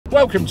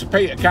Welcome to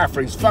Peter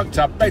Caffrey's Fucked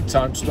Up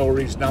Bedtime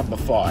Stories number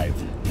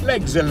 5,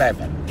 Legs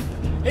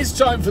 11. It's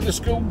time for the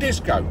school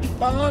disco,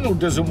 but Arnold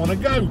doesn't want to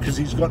go because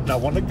he's got no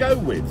one to go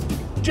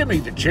with. Jimmy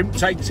the Chimp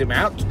takes him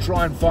out to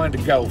try and find a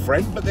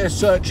girlfriend, but their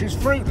search is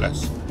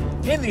fruitless.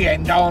 In the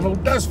end,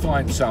 Arnold does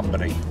find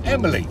somebody,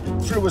 Emily,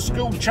 through a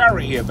school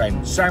charity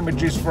event,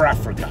 Sandwiches for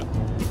Africa.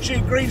 She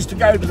agrees to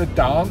go to the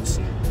dance,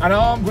 and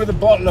armed with a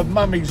bottle of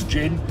Mummy's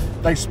gin,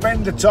 they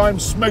spend the time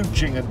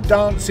smooching and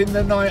dancing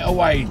the night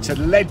away to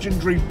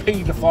legendary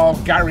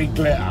paedophile Gary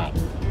Glitter.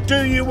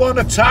 Do you want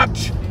to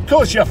touch? Of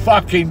course you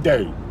fucking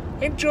do.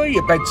 Enjoy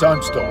your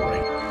bedtime story.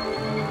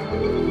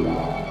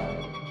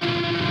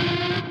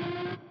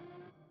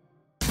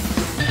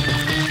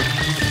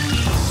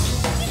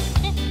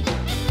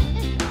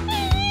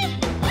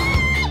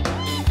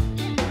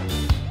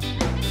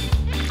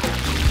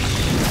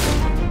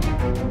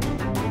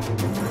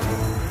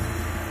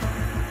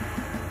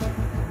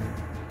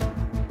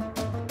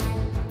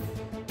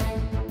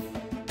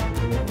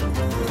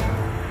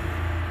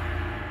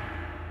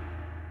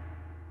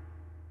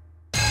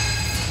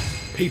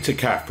 Peter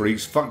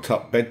Caffrey's Fucked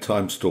Up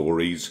Bedtime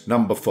Stories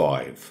number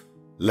 5,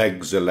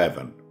 Legs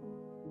 11.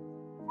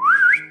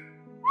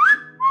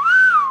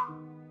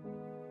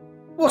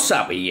 What's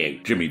up with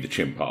you? Jimmy the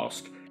Chimp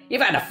asked.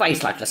 You've had a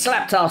face like a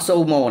slapped ass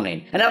all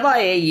morning, and if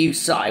I hear you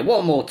sigh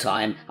one more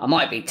time, I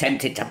might be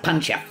tempted to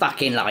punch your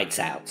fucking lights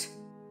out.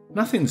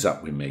 Nothing's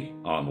up with me,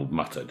 Arnold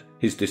muttered,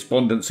 his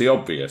despondency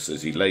obvious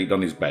as he laid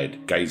on his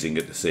bed, gazing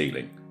at the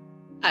ceiling.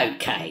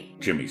 Okay,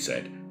 Jimmy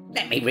said.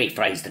 let me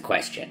rephrase the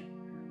question.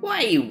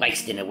 Why are you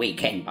wasting a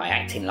weekend by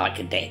acting like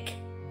a dick?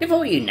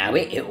 Before you know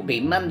it, it'll be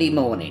Monday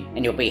morning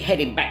and you'll be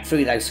heading back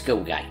through those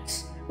school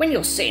gates. When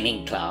you're sitting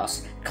in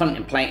class,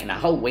 contemplating a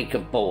whole week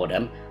of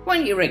boredom,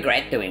 won't you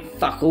regret doing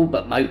fuck all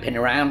but moping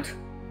around?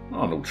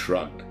 Arnold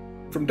shrugged.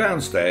 From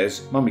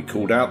downstairs, Mummy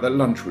called out that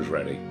lunch was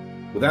ready.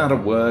 Without a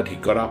word, he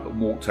got up and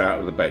walked out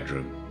of the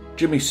bedroom.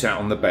 Jimmy sat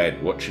on the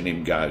bed watching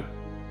him go.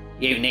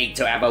 You need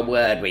to have a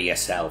word with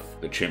yourself,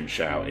 The Chimp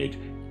shouted.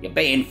 You're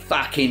being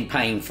fucking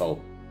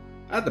painful.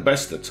 At the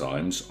best of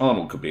times,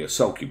 Arnold could be a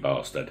sulky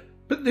bastard,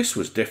 but this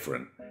was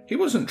different. He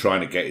wasn't trying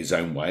to get his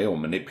own way or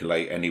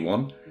manipulate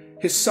anyone.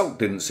 His sulk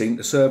didn't seem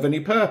to serve any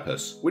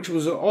purpose, which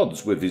was at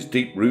odds with his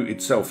deep-rooted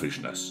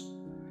selfishness.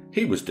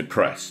 He was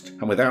depressed,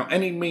 and without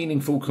any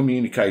meaningful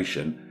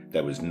communication,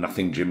 there was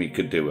nothing Jimmy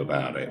could do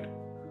about it.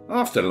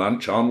 After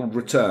lunch, Arnold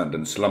returned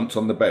and slumped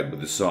on the bed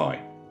with a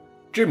sigh.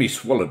 Jimmy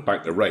swallowed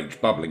back the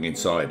rage bubbling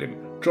inside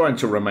him, trying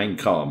to remain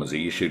calm as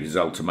he issued his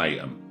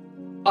ultimatum.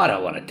 I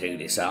don't want to do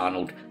this,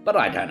 Arnold, but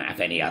I don't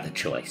have any other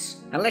choice.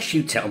 Unless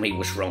you tell me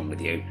what's wrong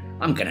with you,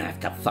 I'm going to have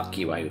to fuck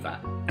you over.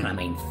 And I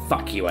mean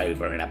fuck you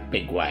over in a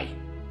big way.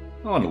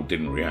 Arnold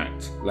didn't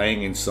react,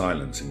 laying in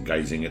silence and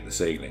gazing at the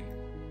ceiling.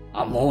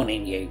 I'm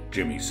warning you,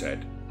 Jimmy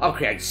said. I'll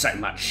create so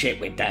much shit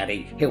with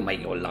Daddy, he'll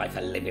make your life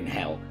a living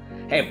hell.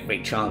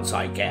 Every chance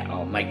I get,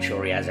 I'll make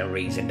sure he has a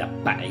reason to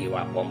batter you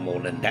up one more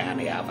than down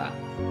the other.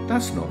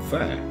 That's not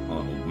fair,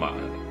 Arnold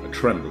muttered, a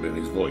tremble in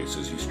his voice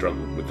as he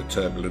struggled with the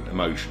turbulent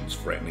emotions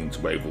threatening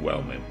to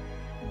overwhelm him.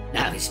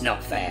 No, it's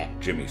not fair,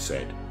 Jimmy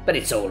said. But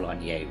it's all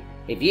on you.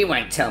 If you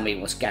won't tell me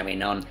what's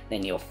going on,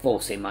 then you're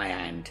forcing my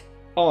hand.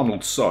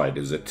 Arnold sighed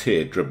as a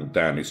tear dribbled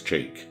down his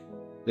cheek.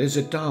 There's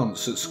a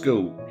dance at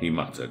school, he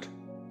muttered.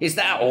 Is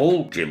that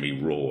all?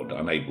 Jimmy roared,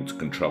 unable to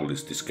control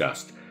his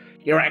disgust.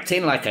 You're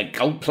acting like a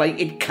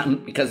gold-plated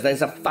cunt because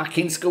there's a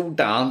fucking school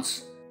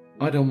dance?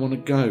 I don't want to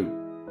go.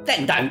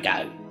 Then don't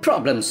go.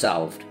 Problem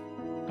solved.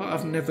 But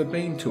I've never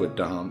been to a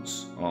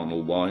dance,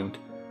 Arnold whined.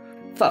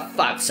 For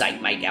fuck's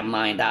sake, make your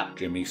mind up.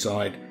 Jimmy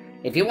sighed.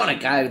 If you want to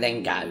go,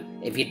 then go.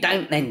 If you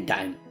don't, then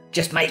don't.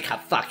 Just make a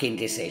fucking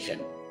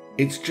decision.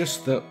 It's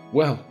just that,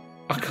 well,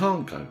 I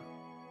can't go.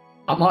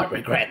 I might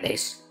regret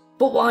this,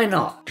 but why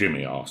not?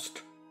 Jimmy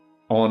asked.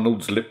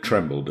 Arnold's lip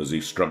trembled as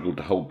he struggled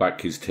to hold back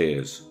his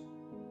tears.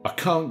 I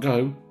can't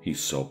go, he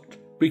sobbed,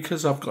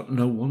 because I've got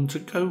no one to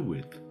go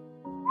with.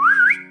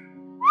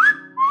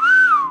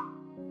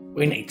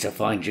 We need to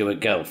find you a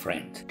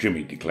girlfriend,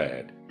 Jimmy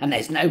declared. And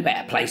there's no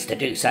better place to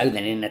do so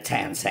than in the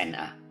town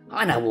centre.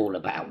 I know all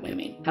about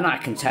women, and I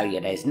can tell you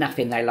there's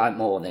nothing they like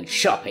more than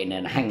shopping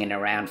and hanging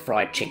around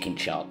fried chicken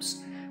shops.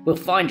 We'll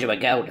find you a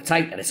girl to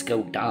take to the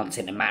school dance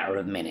in a matter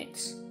of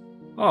minutes.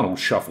 Arnold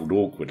shuffled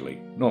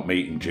awkwardly, not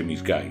meeting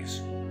Jimmy's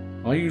gaze.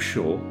 Are you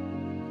sure?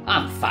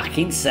 I'm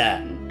fucking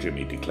certain,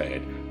 Jimmy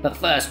declared. But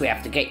first we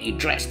have to get you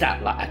dressed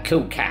up like a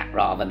cool cat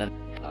rather than...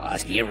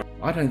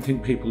 I don't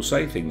think people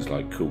say things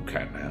like cool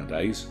cat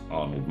nowadays,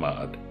 Arnold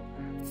muttered.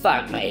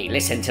 Fuck me,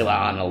 listen to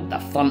Arnold, the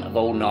font of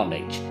all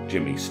knowledge,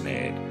 Jimmy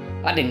sneered.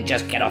 I didn't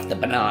just get off the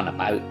banana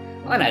boat.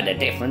 I know the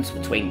difference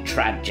between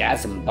trad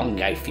jazz and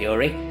bongo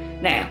fury.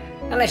 Now,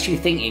 unless you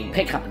think you can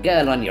pick up a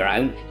girl on your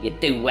own, you'd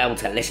do well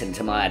to listen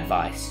to my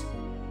advice.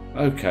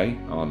 Okay,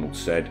 Arnold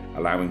said,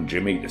 allowing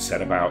Jimmy to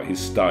set about his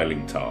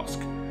styling task.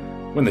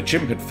 When the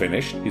chimp had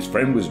finished, his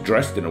friend was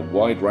dressed in a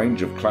wide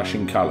range of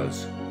clashing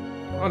colours.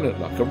 I look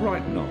like a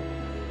right knob.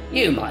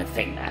 You might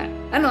think that,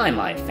 and I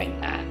might think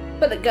that,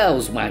 but the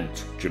girls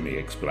won't, Jimmy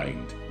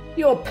explained.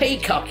 You're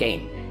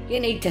peacocking. You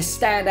need to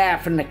stand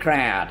out from the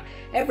crowd.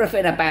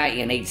 Everything about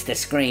you needs to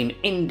scream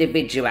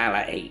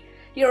individuality.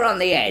 You're on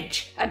the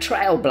edge, a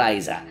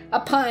trailblazer, a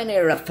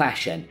pioneer of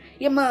fashion.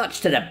 You march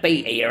to the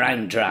beat of your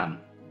own drum.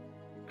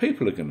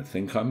 People are going to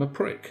think I'm a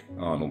prick,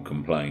 Arnold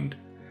complained.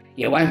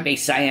 You won't be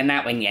saying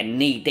that when you're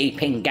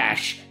knee-deep in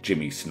gash,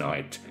 Jimmy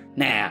sniped.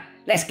 Now,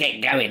 let's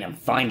get going and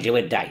find you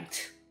a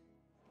date.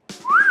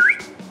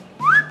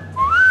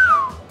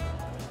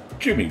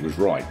 Jimmy was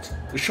right.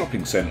 The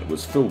shopping centre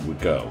was filled with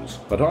girls,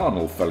 but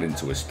Arnold fell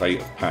into a state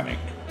of panic.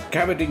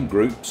 Gathered in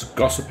groups,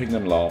 gossiping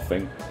and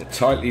laughing, the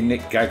tightly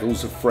knit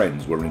gaggles of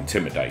friends were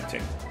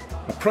intimidating.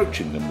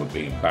 Approaching them would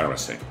be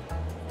embarrassing.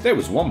 There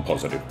was one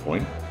positive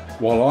point.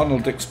 While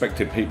Arnold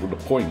expected people to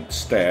point,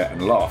 stare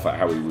and laugh at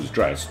how he was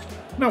dressed,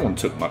 no one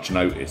took much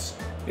notice.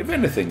 If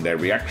anything, their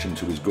reaction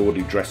to his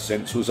gaudy dress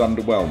sense was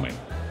underwhelming.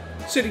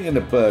 Sitting in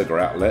a burger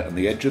outlet on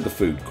the edge of the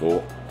food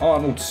court,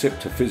 Arnold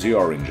sipped a fizzy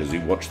orange as he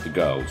watched the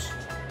girls.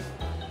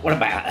 What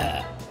about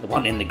her? The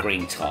one in the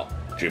green top?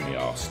 Jimmy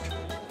asked.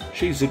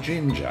 She's a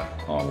ginger,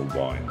 Arnold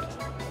whined.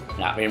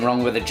 Nothing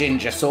wrong with a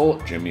ginger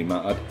sort, Jimmy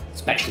muttered.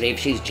 especially if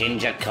she's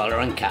ginger, collar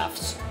and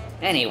cuffs.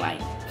 Anyway,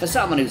 for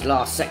someone whose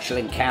last sexual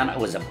encounter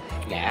was I'm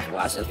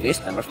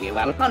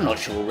not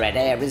sure red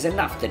hair is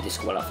enough to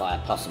disqualify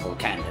a possible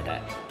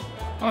candidate.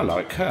 I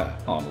like her,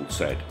 Arnold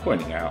said,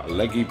 pointing out a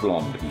leggy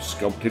blonde whose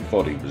sculpted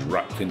body was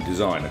wrapped in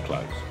designer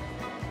clothes.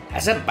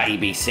 As a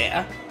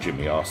babysitter?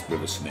 Jimmy asked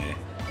with a sneer.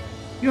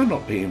 You're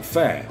not being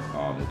fair,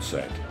 Arnold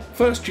said.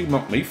 First you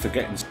mock me for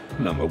getting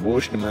number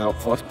washed them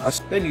out for us,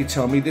 then you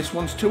tell me this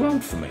one's too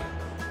old for me.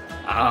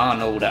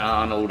 Arnold,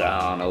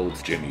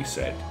 Jimmy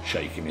said,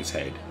 shaking his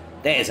head.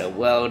 There's a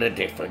world of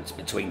difference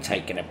between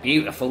taking a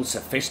beautiful,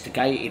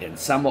 sophisticated and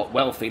somewhat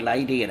wealthy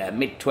lady in her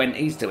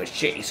mid-20s to a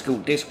shitty school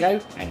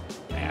disco and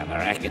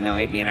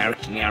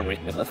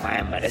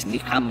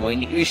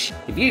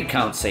if you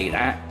can't see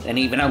that, then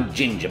even old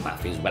Ginger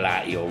Muff is well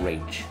out of your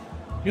reach.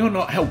 You're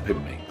not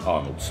helping me,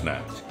 Arnold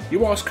snapped.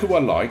 You ask who I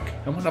like,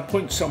 and when I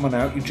point someone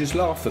out you just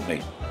laugh at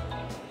me.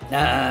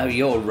 No,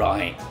 you're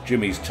right.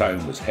 Jimmy's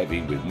tone was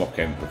heavy with mock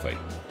empathy.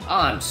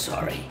 I'm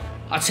sorry.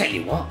 I tell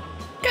you what,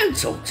 go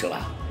talk to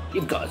her.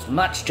 You've got as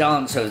much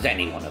chance as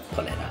anyone of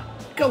pulling her.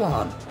 Go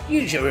on,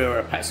 use your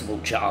irrepressible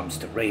charms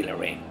to reel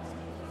her in.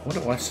 What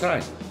do I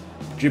say?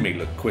 Jimmy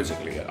looked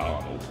quizzically at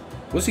Arnold.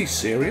 Was he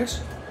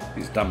serious?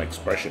 His dumb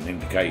expression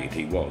indicated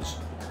he was.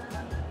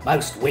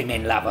 Most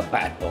women love a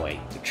bad boy,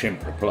 The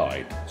chimp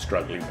replied,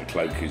 struggling to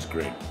cloak his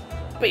grin.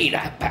 Be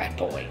that bad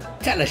boy.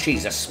 Tell her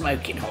she's a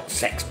smoking hot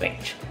sex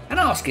bitch, and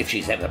ask if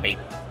she's ever been.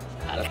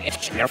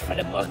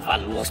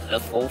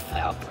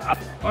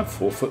 I'm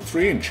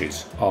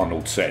 4'3",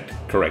 Arnold said,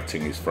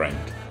 correcting his friend.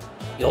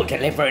 You're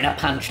delivering a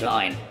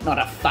punchline, not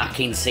a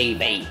fucking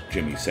CV,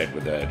 Jimmy said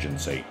with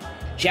urgency.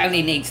 She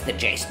only needs the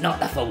gist, not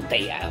the full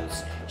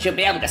details. She'll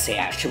be able to see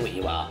how short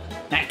you are.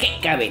 Now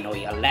get going or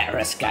you'll let her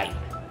escape.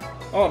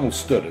 Arnold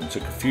stood and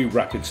took a few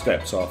rapid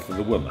steps after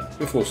the woman,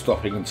 before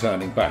stopping and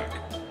turning back.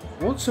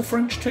 What's a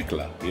French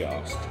tickler? He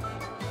asked.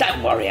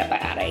 Don't worry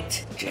about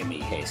it, Jimmy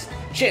hissed.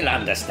 She'll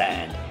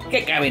understand.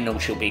 Get going or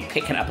she'll be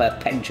picking up her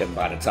pension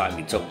by the time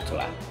you talk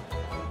to her.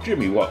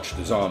 Jimmy watched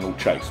as Arnold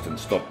chased and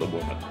stopped the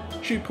woman.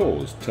 She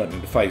paused,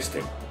 turning to face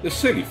him. The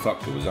silly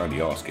fucker was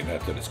only asking her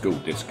to the school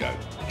disco.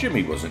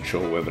 Jimmy wasn't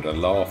sure whether to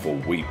laugh or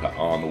weep at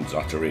Arnold's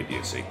utter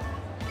idiocy.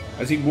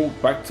 As he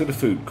walked back to the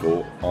food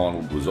court,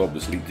 Arnold was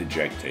obviously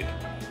dejected.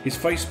 His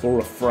face bore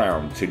a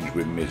frown tinged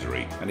with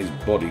misery, and his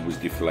body was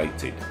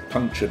deflated,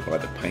 punctured by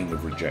the pain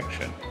of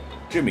rejection.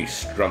 Jimmy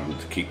struggled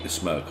to keep the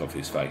smirk off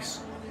his face.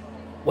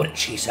 What did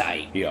she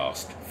say? He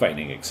asked,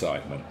 feigning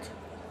excitement.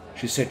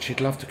 She said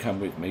she'd love to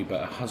come with me,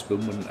 but her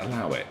husband wouldn't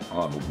allow it,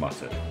 Arnold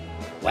muttered.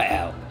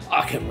 Well,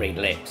 I can read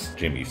lips,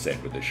 Jimmy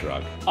said with a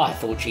shrug. I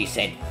thought she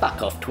said,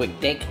 fuck off, twig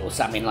dick, or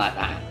something like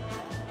that.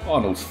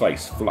 Arnold's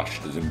face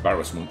flushed as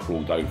embarrassment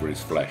crawled over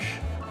his flesh.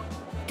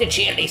 Did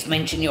she at least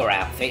mention your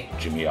outfit?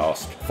 Jimmy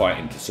asked,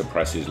 fighting to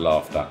suppress his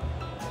laughter.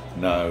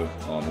 No,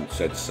 Arnold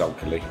said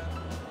sulkily.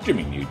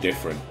 Jimmy knew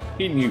different.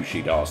 He knew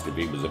she'd asked if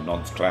he was a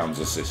nonce clown's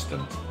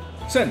assistant.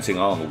 Sensing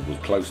Arnold was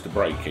close to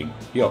breaking,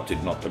 he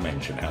opted not to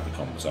mention how the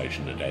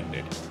conversation had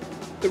ended.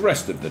 The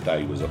rest of the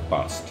day was a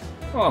bust.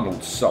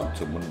 Arnold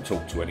sulked and wouldn't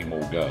talk to any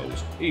more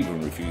girls,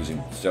 even refusing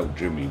to tell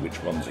Jimmy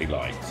which ones he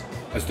liked.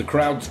 As the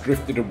crowds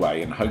drifted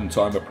away and home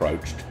time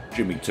approached,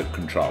 Jimmy took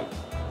control.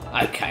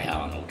 Okay,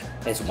 Arnold,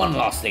 there's one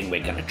last thing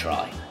we're going to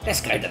try.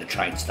 Let's go to the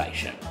train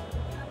station.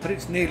 But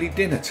it's nearly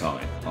dinner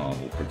time,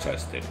 Arnold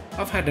protested.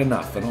 I've had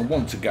enough and I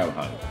want to go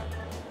home.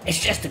 It's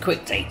just a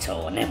quick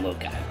detour and then we'll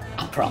go.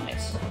 I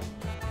promise.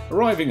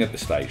 Arriving at the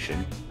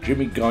station,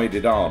 Jimmy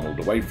guided Arnold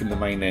away from the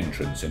main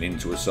entrance and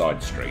into a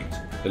side street.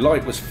 The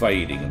light was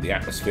fading and the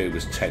atmosphere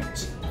was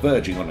tense,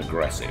 verging on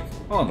aggressive.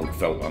 Arnold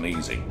felt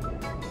uneasy.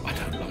 I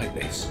don't like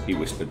this, he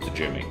whispered to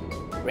Jimmy.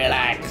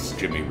 Relax,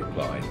 Jimmy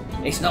replied.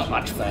 It's not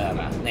much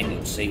further, then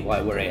you'll see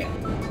why we're here.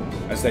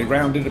 As they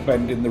rounded a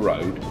bend in the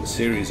road, a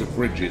series of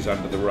bridges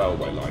under the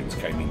railway lines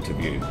came into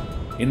view.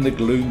 In the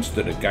gloom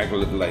stood a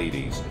gaggle of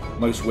ladies,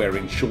 most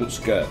wearing short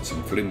skirts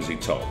and flimsy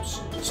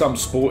tops. Some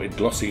sported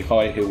glossy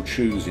high-heeled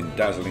shoes in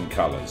dazzling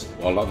colours,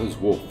 while others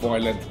wore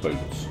thigh-length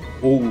boots.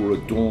 All were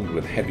adorned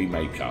with heavy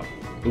makeup.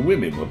 The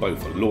women were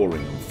both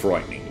alluring and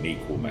frightening in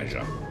equal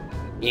measure.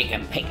 You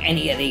can pick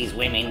any of these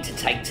women to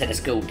take to the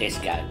school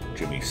disco,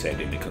 Jimmy said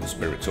in a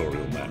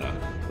conspiratorial manner.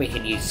 We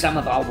can use some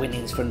of our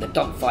winnings from the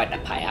dogfight to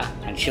pay her,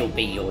 and she'll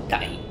be your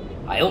date.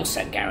 I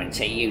also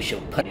guarantee you she'll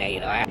put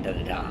an hand to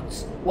the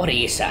dance. What do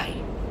you say?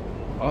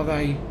 Are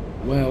they,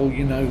 well,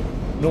 you know,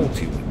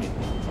 naughty women?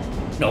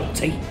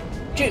 Naughty?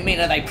 Do you mean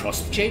are they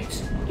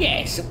prostitutes?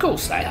 Yes, of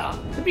course they are.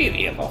 The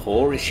beauty of a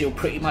whore is she'll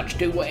pretty much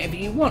do whatever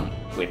you want,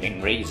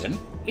 within reason,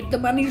 if the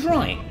money's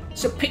right.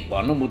 So pick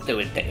one and we'll do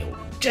a deal.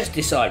 Just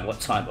decide what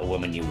type of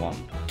woman you want.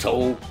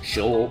 Tall,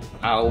 short,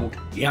 old,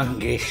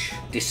 youngish,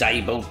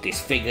 disabled,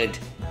 disfigured.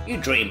 You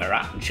dream her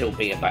up and she'll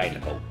be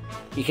available.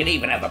 You can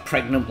even have a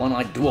pregnant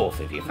one-eyed dwarf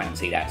if you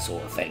fancy that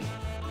sort of thing.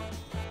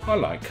 I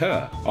like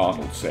her,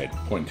 Arnold said,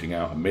 pointing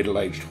out a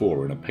middle-aged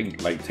whore in a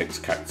pink latex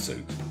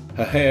catsuit.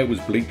 Her hair was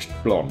bleached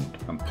blonde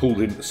and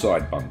pulled into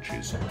side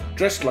bunches.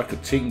 Dressed like a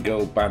teen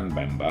girl band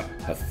member,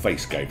 her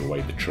face gave away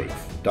the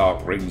truth.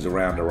 Dark rings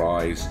around her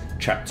eyes,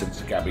 chapped and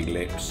scabby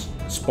lips,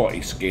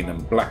 spotty skin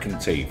and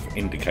blackened teeth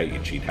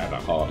indicated she'd had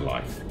a hard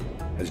life.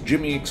 As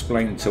Jimmy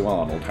explained to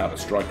Arnold how to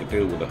strike a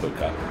deal with a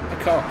hooker,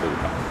 a car pulled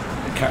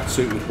up. The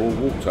catsuited whore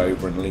walked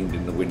over and leaned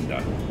in the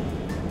window.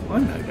 I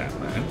know that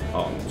man,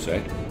 Arnold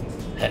said.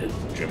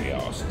 Who? Jimmy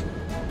asked.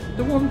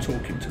 The one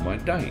talking to my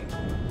date.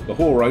 The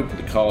whore opened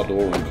the car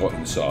door and got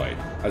inside.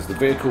 As the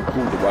vehicle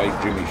pulled away,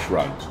 Jimmy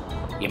shrugged.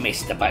 You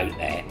missed the boat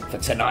there, for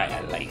tonight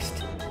at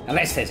least.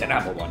 Unless there's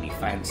another one you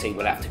fancy,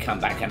 we'll have to come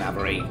back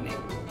another evening.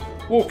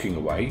 Walking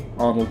away,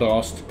 Arnold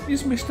asked,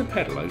 Is Mr.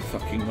 Pedalo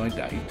fucking my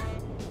date?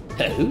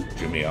 Who?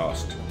 Jimmy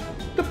asked.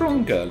 The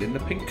blonde girl in the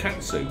pink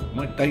catsuit,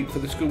 my date for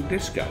the school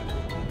disco.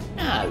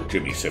 No.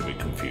 Jimmy said with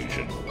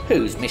confusion.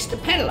 Who's Mr.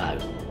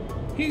 Pedalo?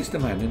 He's the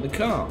man in the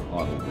car,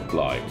 Arnold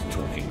replied,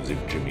 talking as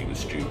if Jimmy was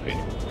stupid.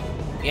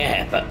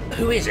 Yeah, but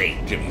who is he?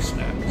 Jimmy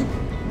snapped.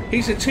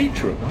 He's a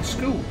teacher at my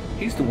school.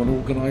 He's the one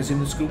organising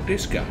the school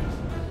disco.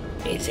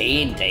 Is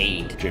he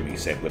indeed? Jimmy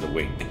said with a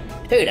wink.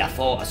 Who'd have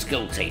thought a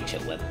school teacher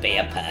would be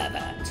a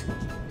pervert?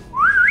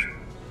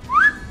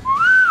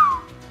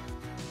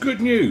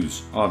 Good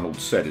news, Arnold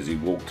said as he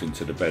walked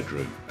into the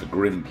bedroom, a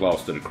grin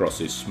plastered across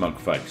his smug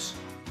face.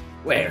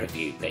 Where have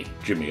you been?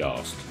 Jimmy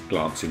asked,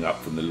 glancing up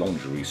from the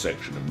lingerie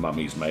section of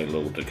Mummy's mail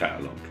order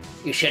catalogue.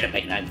 You should have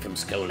been home from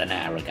school an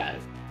hour ago.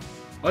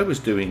 I was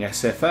doing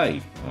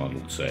SFA,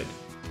 Arnold said.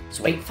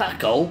 Sweet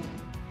fuck all.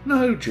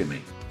 No,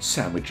 Jimmy.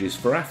 Sandwiches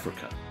for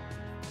Africa.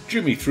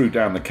 Jimmy threw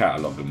down the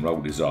catalogue and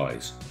rolled his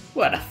eyes.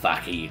 What the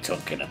fuck are you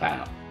talking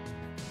about?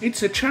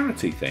 It's a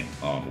charity thing,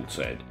 Arnold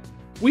said.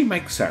 We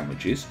make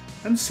sandwiches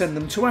and send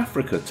them to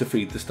Africa to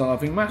feed the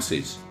starving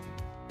masses.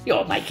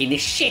 You're making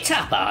this shit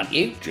up, aren't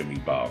you? Jimmy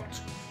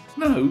barked.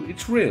 No,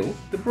 it's real.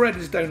 The bread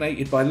is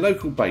donated by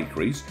local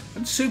bakeries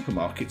and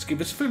supermarkets give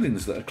us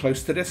fillings that are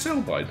close to their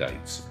sell-by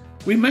dates.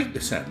 We make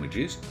the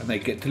sandwiches and they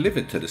get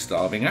delivered to the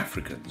starving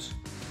Africans.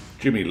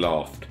 Jimmy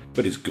laughed,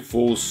 but his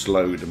guffaws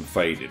slowed and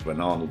faded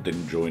when Arnold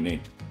didn't join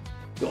in.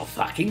 You're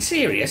fucking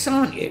serious,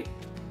 aren't you?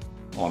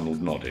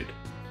 Arnold nodded.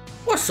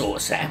 What sort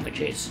of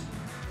sandwiches?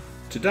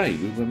 Today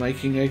we were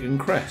making egg and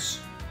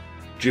cress.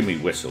 Jimmy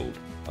whistled,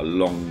 a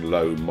long,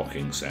 low,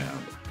 mocking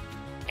sound.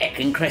 Egg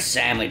and cress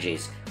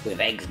sandwiches, with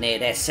eggs near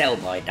their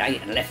sell-by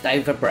date and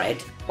leftover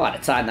bread. By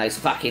the time those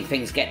fucking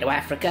things get to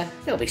Africa,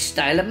 they'll be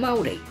stale and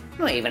mouldy.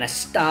 Not even a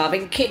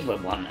starving kid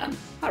would want them.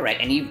 I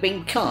reckon you've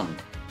been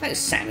conned. Those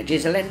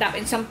sandwiches will end up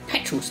in some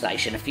petrol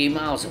station a few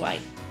miles away.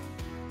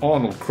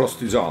 Arnold crossed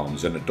his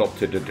arms and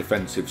adopted a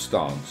defensive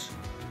stance.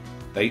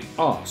 They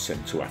are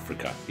sent to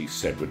Africa, he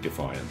said with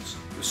defiance.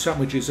 The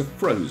sandwiches are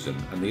frozen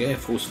and the Air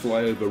Force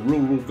fly over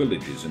rural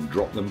villages and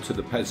drop them to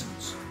the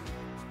peasants.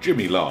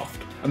 Jimmy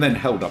laughed and then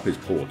held up his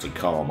paw to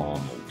calm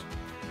Arnold.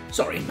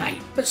 Sorry,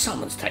 mate, but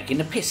someone's taking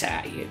the piss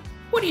out of you.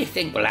 What do you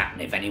think will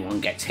happen if anyone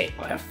gets hit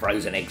by a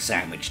frozen egg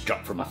sandwich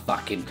dropped from a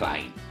fucking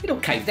plane? It'll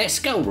cave their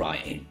skull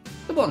right in.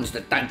 The ones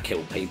that don't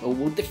kill people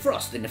will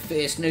defrost in the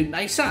fierce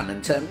noonday sun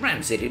and turn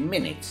rancid in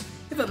minutes.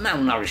 If a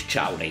malnourished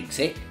child eats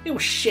it, he'll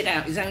shit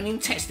out his own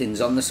intestines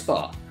on the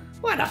spot.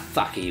 Why the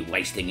fuck are you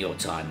wasting your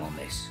time on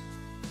this?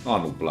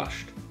 Arnold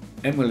blushed.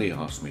 Emily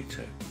asked me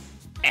to.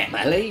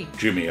 Emily?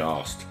 Jimmy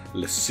asked, a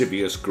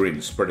lascivious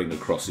grin spreading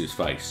across his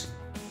face.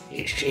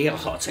 Is she a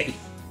hottie?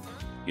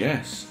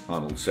 Yes,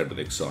 Arnold said with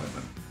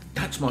excitement.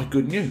 That's my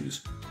good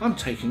news. I'm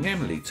taking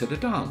Emily to the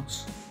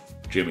dance.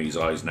 Jimmy's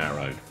eyes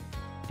narrowed.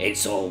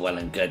 It's all well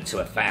and good to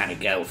have found a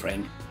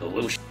girlfriend, but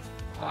we'll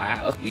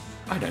out of you.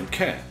 I don't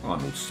care,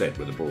 Arnold said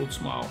with a broad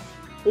smile.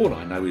 All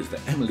I know is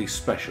that Emily's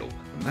special,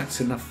 and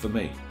that's enough for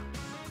me.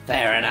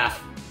 Fair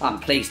enough. I'm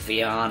pleased for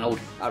you, Arnold.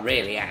 I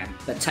really am.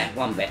 But take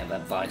one bit of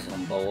advice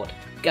on board.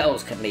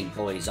 Girls can lead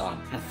boys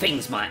on, and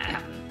things might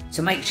happen.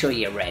 So make sure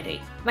you're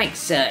ready. Make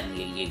certain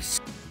you use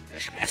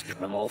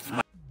from off.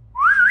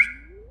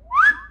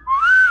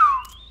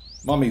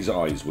 Mummy's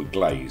eyes were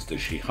glazed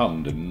as she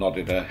hummed and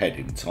nodded her head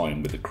in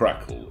time with the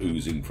crackle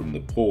oozing from the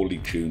poorly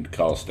tuned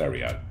car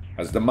stereo.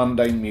 As the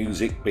mundane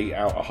music beat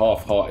out a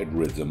half-hearted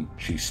rhythm,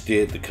 she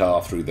steered the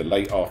car through the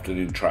late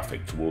afternoon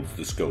traffic towards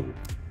the school.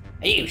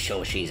 Are you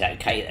sure she's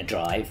okay to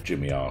drive?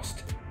 Jimmy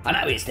asked. I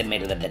know it's the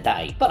middle of the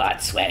day, but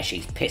I'd swear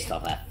she's pissed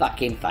off her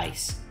fucking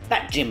face.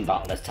 That gin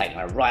bottle has taken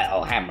a right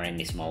old hammering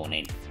this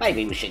morning.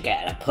 Maybe we should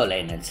get her to pull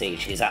in and see if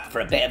she's up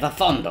for a bit of a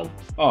fondle.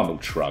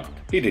 Arnold shrugged.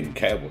 He didn't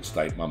care what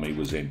state Mummy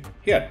was in.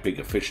 He had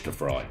bigger fish to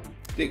fry.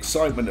 The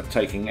excitement of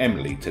taking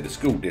Emily to the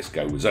school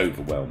disco was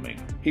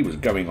overwhelming. He was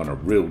going on a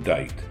real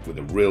date with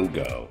a real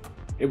girl.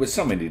 It was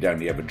something he'd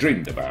only ever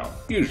dreamed about,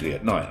 usually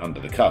at night under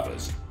the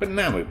covers, but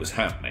now it was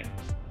happening.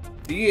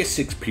 The Year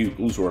 6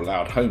 pupils were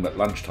allowed home at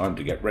lunchtime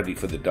to get ready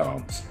for the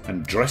dance,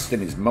 and dressed in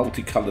his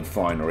multicoloured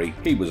finery,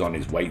 he was on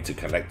his way to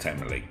collect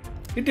Emily.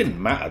 It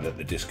didn't matter that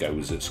the disco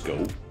was at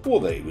school, or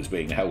that it was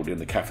being held in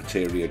the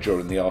cafeteria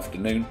during the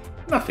afternoon.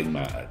 Nothing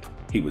mattered.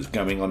 He was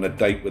going on a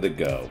date with a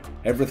girl.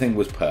 Everything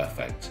was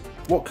perfect.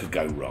 What could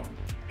go wrong?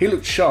 He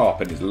looked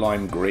sharp in his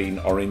lime green,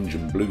 orange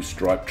and blue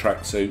striped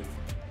tracksuit.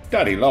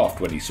 Daddy laughed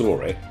when he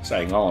saw it,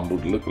 saying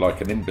Arnold looked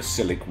like an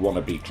imbecilic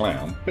wannabe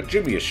clown, but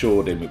Jimmy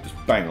assured him it was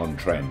bang on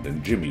trend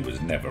and Jimmy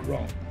was never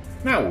wrong.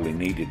 Now all he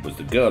needed was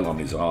the girl on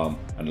his arm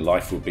and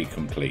life would be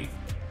complete.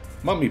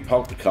 Mummy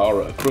parked the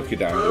car at a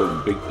crooked angle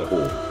and beat the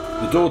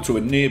horn. The door to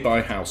a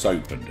nearby house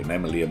opened and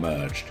Emily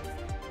emerged.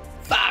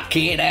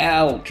 Fucking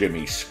hell!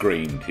 Jimmy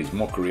screamed, his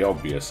mockery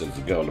obvious as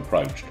the girl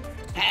approached.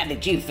 How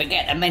did you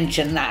forget to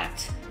mention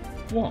that?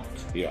 What?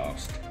 He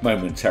asked,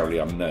 momentarily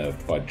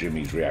unnerved by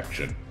Jimmy's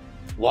reaction.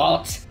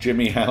 What?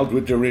 Jimmy howled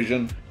with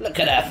derision. Look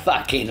at her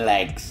fucking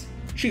legs.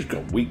 She's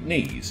got weak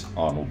knees,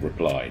 Arnold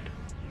replied.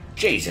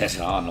 Jesus,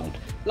 Arnold.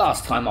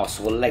 Last time I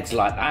saw legs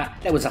like that,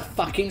 there was a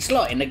fucking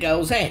slot in the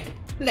girl's head.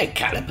 Leg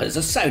calipers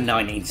are so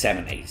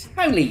 1970s.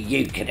 Only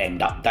you could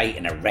end up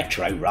dating a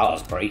retro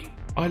raspberry.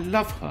 I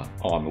love her,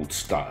 Arnold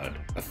stuttered,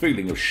 a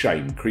feeling of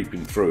shame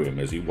creeping through him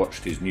as he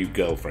watched his new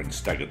girlfriend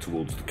stagger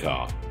towards the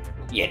car.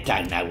 You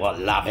don't know what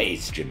love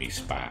is, Jimmy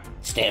spat.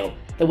 Still,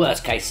 the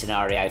worst case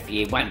scenario for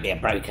you won't be a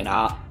broken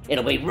heart,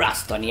 it'll be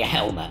rust on your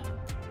helmet.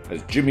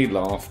 As Jimmy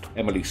laughed,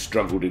 Emily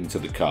struggled into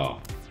the car.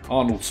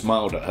 Arnold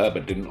smiled at her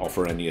but didn't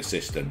offer any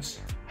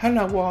assistance.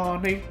 Hello,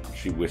 Arnie,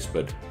 she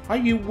whispered. Are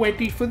you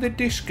ready for the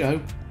disco?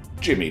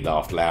 Jimmy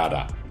laughed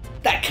louder.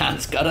 That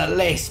cunt's got a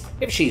lisp.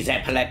 If she's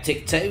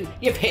epileptic too,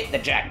 you've hit the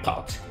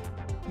jackpot.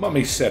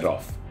 Mummy set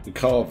off, the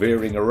car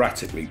veering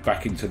erratically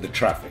back into the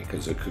traffic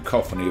as a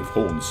cacophony of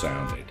horns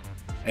sounded.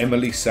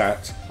 Emily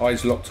sat,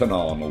 eyes locked on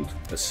Arnold,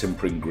 a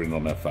simpering grin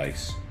on her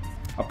face.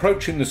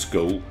 Approaching the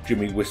school,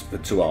 Jimmy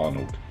whispered to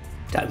Arnold.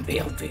 Don't be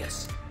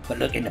obvious, but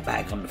look in the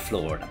bag on the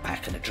floor at the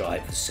back of the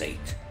driver's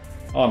seat.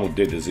 Arnold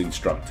did as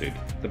instructed.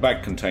 The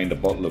bag contained a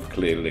bottle of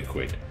clear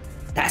liquid.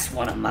 That's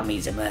one of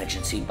Mummy's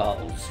emergency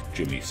bottles,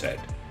 Jimmy said.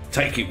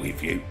 Take it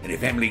with you, and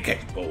if Emily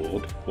gets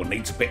bored or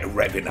needs a bit of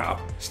revving up,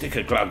 stick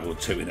a glug or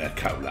two in her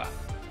cola.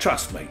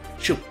 Trust me,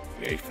 she'll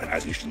be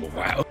as usual.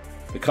 Wow.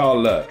 The car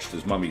lurched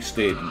as Mummy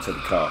steered into the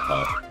car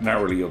park,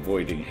 narrowly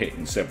avoiding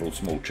hitting several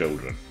small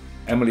children.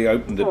 Emily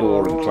opened the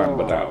door and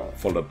clambered out,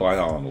 followed by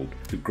Arnold,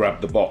 who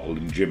grabbed the bottle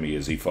and Jimmy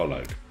as he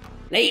followed.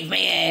 Leave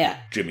me here,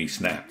 Jimmy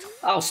snapped.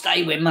 I'll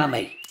stay with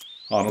Mummy.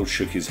 Arnold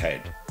shook his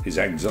head. His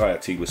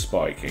anxiety was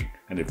spiking,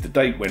 and if the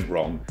date went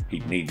wrong,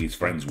 he'd need his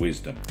friend's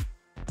wisdom.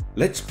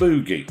 Let's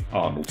boogie,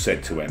 Arnold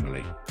said to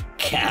Emily.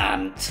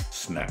 Can't,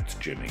 snapped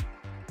Jimmy.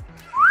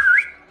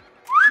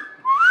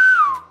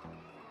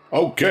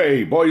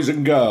 Okay, boys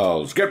and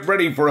girls, get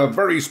ready for a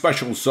very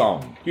special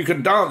song. You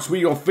can dance with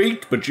your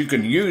feet, but you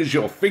can use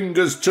your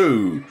fingers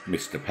too,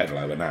 Mr.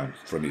 Pedalo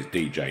announced from his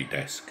DJ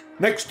desk.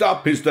 Next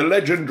up is the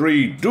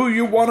legendary Do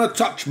You Wanna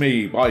Touch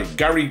Me by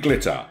Gary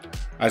Glitter.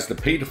 As the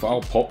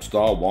paedophile pop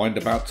star whined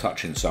about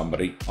touching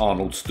somebody,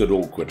 Arnold stood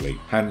awkwardly,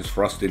 hands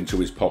thrust into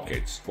his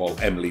pockets, while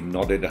Emily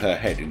nodded her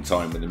head in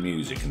time with the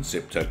music and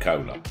sipped her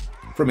cola.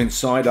 From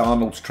inside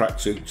Arnold's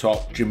tracksuit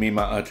top, Jimmy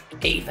muttered,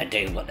 Either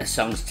do what the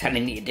song's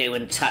telling you to do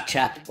and touch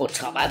her, or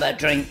top up her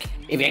drink.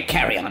 If you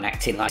carry on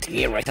acting like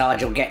you're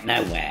retarded, you'll get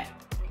nowhere.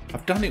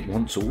 I've done it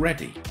once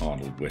already,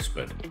 Arnold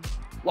whispered.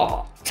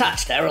 What?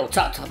 Touched her or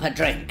topped up her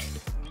drink?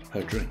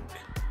 Her drink.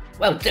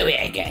 Well, do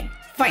it again.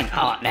 Faint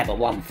heart never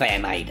won fair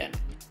maiden.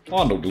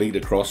 Arnold leaned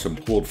across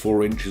and poured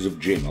 4 inches of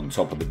gin on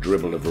top of the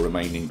dribble of the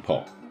remaining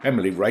pot.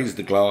 Emily raised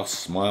the glass,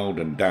 smiled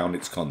and downed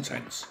its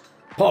contents.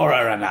 Pour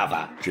her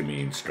another,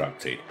 Jimmy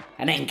instructed.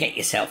 And then get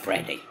yourself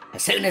ready.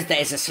 As soon as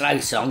there's a slow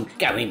song,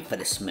 go in for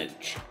the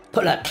smooch.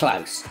 Pull her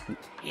close.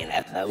 You'll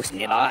have those in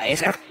your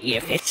eyes.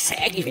 If it's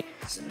saggy,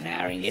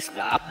 snaring is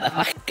up.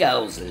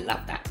 Girls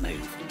love that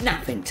move.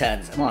 Nothing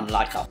turns them on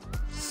like a...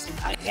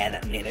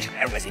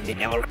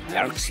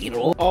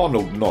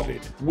 Arnold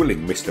nodded,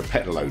 willing Mr.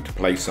 Pedalo to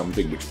play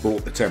something which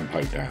brought the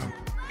tempo down.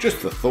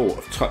 Just the thought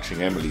of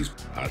touching Emily's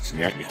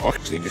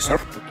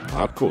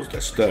caused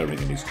a stirring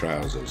in his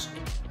trousers.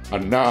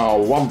 And now,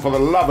 one for the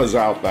lovers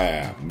out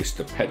there,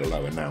 Mr.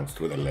 Pedalo announced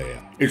with a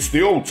leer. It's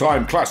the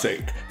all-time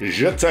classic,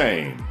 Je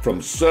t'aime,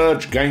 from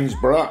Serge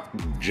Gainsborough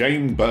and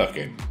Jane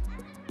Birkin.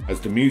 As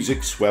the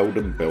music swelled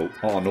and built,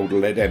 Arnold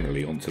led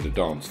Emily onto the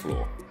dance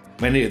floor.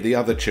 Many of the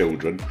other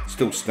children,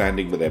 still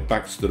standing with their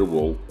backs to the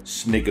wall,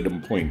 sniggered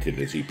and pointed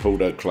as he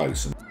pulled her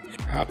close and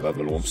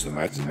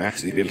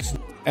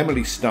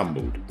Emily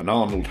stumbled, and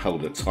Arnold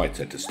held her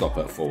tighter to stop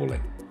her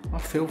falling. I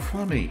feel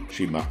funny,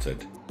 she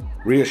muttered.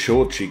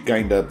 Reassured she'd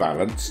gained her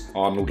balance,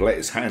 Arnold let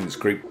his hands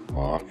creep.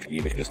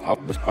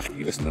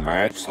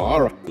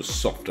 Sarah was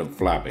soft and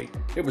flabby.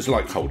 It was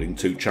like holding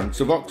 2 chunks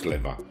of ox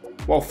liver.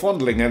 While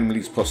fondling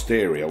Emily's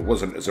posterior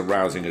wasn't as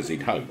arousing as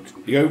he'd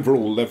hoped, the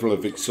overall level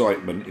of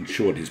excitement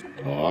ensured his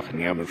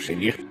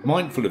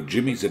Mindful of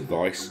Jimmy's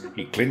advice,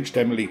 he clinched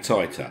Emily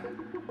tighter.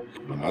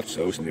 I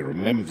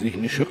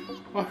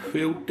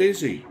feel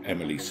dizzy,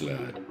 Emily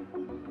slurred.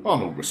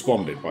 Arnold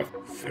responded by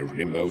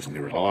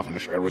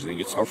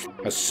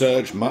as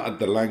Serge muttered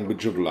the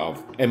language of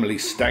love, Emily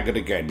staggered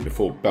again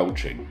before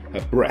belching,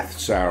 her breath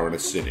sour and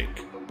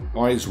acidic.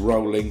 Eyes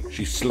rolling,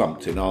 she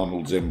slumped in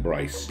Arnold's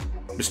embrace.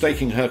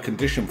 Mistaking her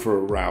condition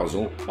for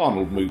arousal,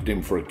 Arnold moved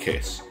in for a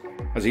kiss.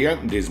 As he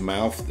opened his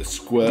mouth, the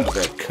squirt of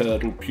her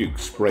curdled puke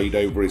sprayed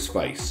over his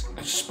face,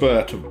 a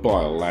spurt of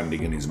bile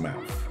landing in his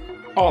mouth.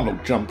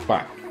 Arnold jumped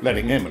back,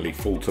 letting Emily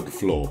fall to the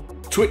floor.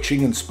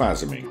 Twitching and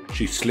spasming,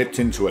 she slipped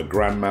into a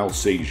grand mal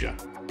seizure.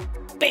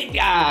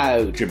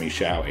 Bingo! Jimmy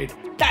shouted.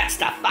 That's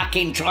the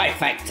fucking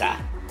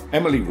trifecta!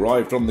 Emily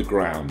writhed on the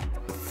ground,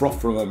 the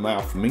froth from her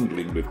mouth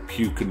mingling with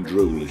puke and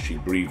drool as she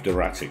breathed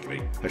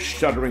erratically. Her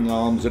shuddering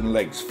arms and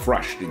legs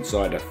thrashed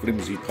inside her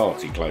flimsy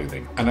party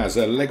clothing, and as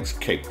her legs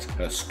kicked,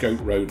 her skirt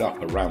rode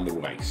up around the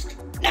waist.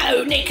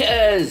 No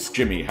knickers!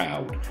 Jimmy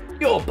howled.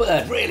 Your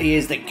bird really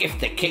is the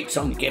gift that keeps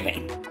on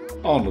giving.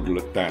 Arnold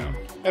looked down.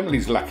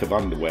 Emily's lack of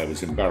underwear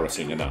was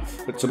embarrassing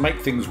enough, but to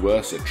make things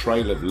worse, a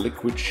trail of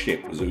liquid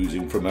shit was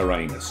oozing from her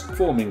anus,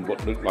 forming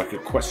what looked like a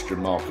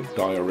question mark of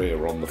diarrhea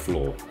on the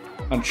floor.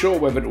 Unsure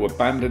whether to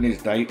abandon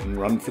his date and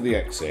run for the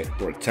exit,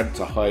 or attempt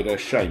to hide her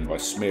shame by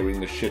smearing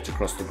the shit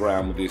across the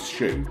ground with his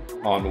shoe,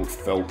 Arnold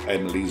felt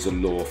Emily's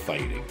allure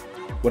fading.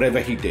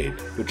 Whatever he did,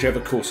 whichever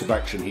course of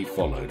action he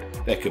followed,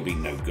 there could be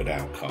no good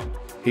outcome.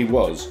 He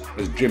was,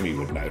 as Jimmy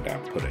would no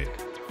doubt put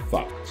it,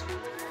 fucked.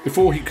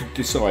 Before he could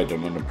decide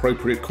on an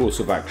appropriate course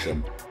of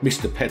action,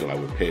 Mr.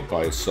 Pedalo appeared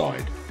by his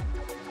side.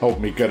 Help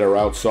me get her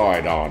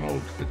outside,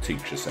 Arnold, the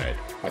teacher said.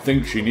 I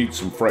think she needs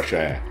some fresh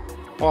air.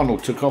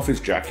 Arnold took off his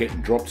jacket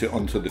and dropped it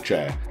onto the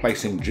chair,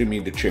 placing Jimmy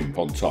the Chimp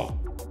on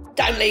top.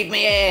 Don't leave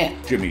me here,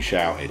 Jimmy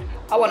shouted.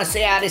 I want to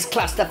see how this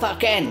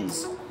clusterfuck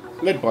ends.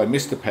 Led by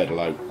Mr.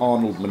 Pedalo,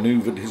 Arnold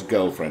manoeuvred his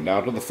girlfriend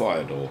out of the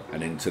fire door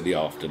and into the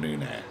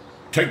afternoon air.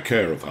 Take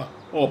care of her.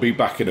 I'll be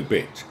back in a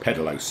bit,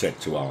 Pedalo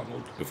said to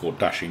Arnold, before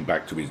dashing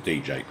back to his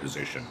DJ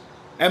position.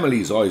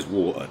 Emily's eyes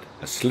watered,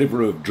 a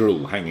sliver of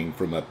drool hanging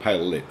from her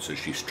pale lips as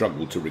she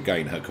struggled to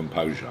regain her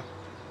composure.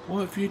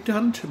 What have you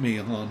done to me,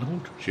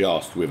 Arnold? She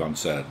asked with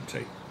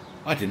uncertainty.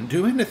 I didn't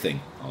do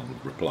anything,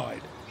 Arnold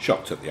replied,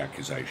 shocked at the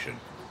accusation.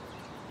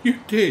 You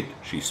did,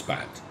 she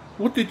spat.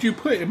 What did you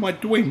put in my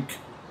drink?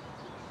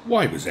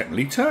 Why was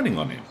Emily turning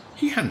on him?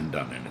 He hadn't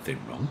done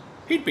anything wrong.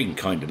 He'd been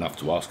kind enough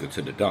to ask her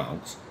to the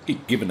dance.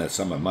 He'd given her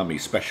some of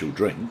Mummy's special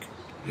drink.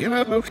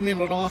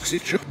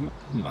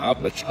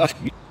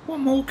 What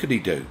more could he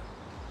do?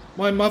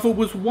 My mother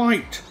was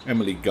white,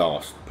 Emily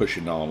gasped,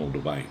 pushing Arnold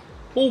away.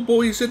 All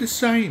boys are the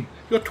same.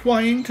 You're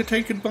trying to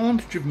take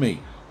advantage of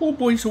me. All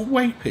boys are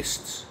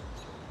rapists.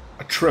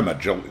 A tremor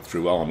jolted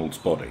through Arnold's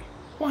body.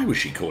 Why was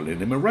she calling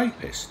him a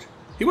rapist?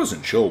 He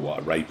wasn't sure what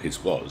a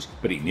rapist was,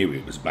 but he knew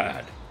it was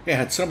bad. It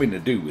had something to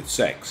do with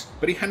sex,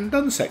 but he hadn't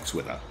done sex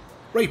with her.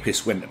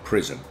 Rapists went to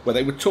prison, where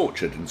they were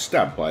tortured and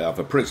stabbed by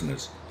other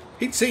prisoners.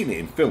 He'd seen it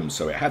in films,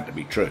 so it had to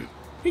be true.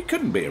 He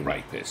couldn't be a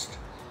rapist.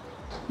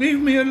 Leave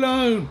me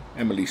alone,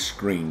 Emily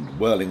screamed,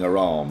 whirling her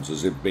arms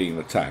as if being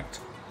attacked.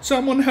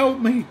 Someone help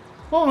me!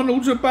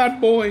 Arnold's a bad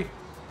boy!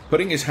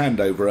 Putting his hand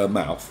over her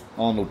mouth,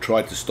 Arnold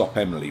tried to stop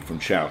Emily from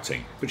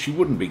shouting, but she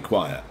wouldn't be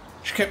quiet.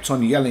 She kept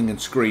on yelling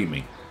and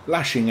screaming,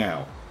 lashing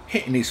out,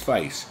 hitting his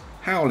face,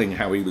 howling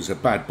how he was a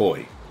bad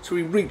boy. So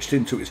he reached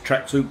into his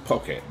tracksuit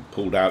pocket and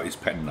pulled out his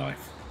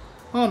penknife.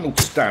 Arnold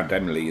stabbed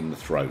Emily in the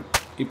throat.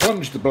 He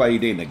plunged the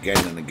blade in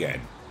again and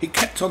again. He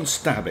kept on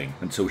stabbing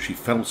until she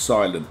fell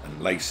silent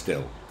and lay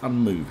still,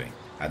 unmoving,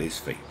 at his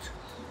feet.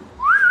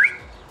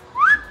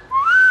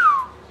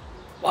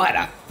 Why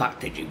the fuck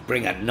did you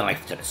bring a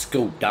knife to the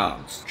school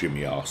dance?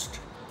 Jimmy asked.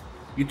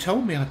 You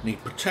told me I'd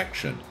need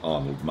protection,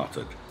 Arnold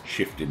muttered,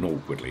 shifting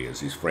awkwardly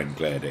as his friend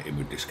glared at him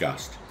with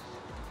disgust.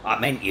 I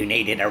meant you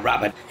needed a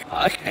rubber.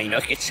 Okay,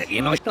 look, it's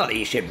not that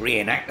you should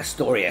reenact the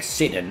story of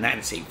Sid and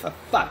Nancy, for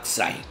fuck's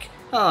sake.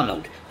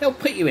 Arnold, they'll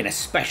put you in a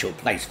special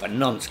place for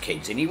nonce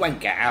kids and you won't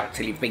get out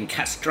till you've been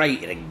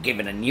castrated and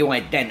given a new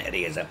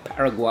identity as a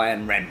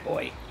Paraguayan rent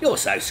boy. You're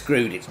so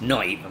screwed it's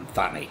not even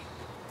funny.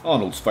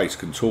 Arnold's face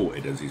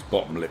contorted as his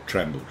bottom lip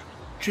trembled.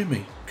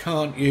 Jimmy,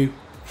 can't you?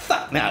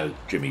 Fuck no,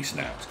 Jimmy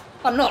snapped.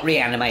 I'm not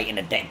reanimating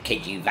a dead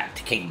kid, you back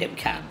to kingdom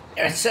come.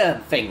 There are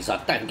certain things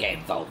I don't get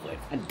involved with,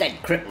 and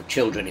dead crippled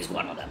children is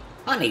one of them.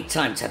 I need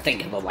time to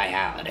think of a way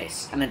out of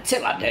this, and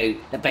until I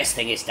do, the best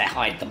thing is to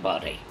hide the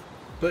body.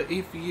 But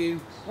if you...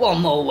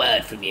 One more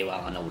word from you,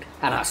 Arnold,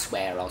 and I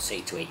swear I'll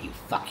see to it you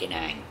fucking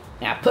hang.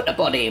 Now put the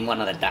body in one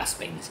of the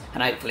dustbins,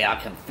 and hopefully I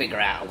can figure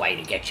out a way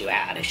to get you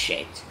out of the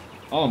shit.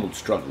 Arnold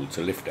struggled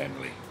to lift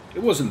Emily.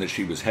 It wasn't that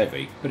she was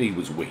heavy, but he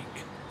was weak.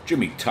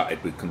 Jimmy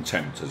tutted with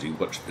contempt as he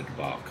watched the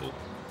debacle.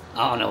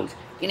 Arnold,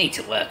 you need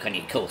to work on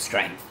your core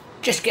strength.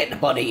 Just get the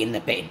body in the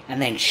bin,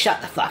 and then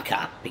shut the fuck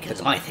up,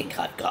 because I think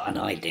I've got an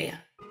idea.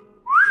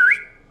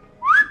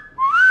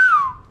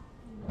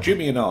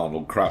 Jimmy and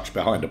Arnold crouched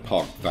behind a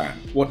parked van,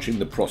 watching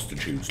the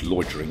prostitutes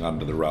loitering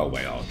under the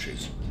railway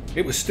arches.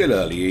 It was still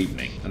early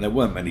evening, and there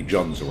weren't many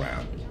Johns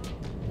around.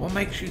 "What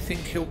makes you think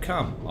he'll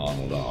come?"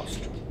 Arnold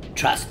asked.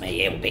 Trust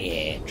me, he'll be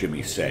here.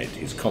 Jimmy said,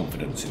 his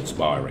confidence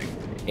inspiring.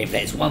 If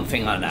there's one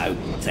thing I know,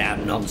 it's how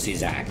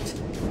nonces act.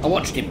 I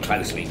watched him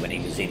closely when he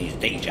was in his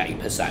DJ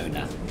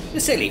persona. The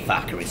silly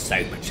fucker is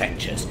so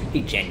pretentious,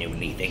 he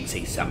genuinely thinks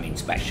he's something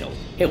special.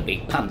 He'll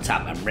be pumped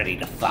up and ready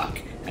to fuck,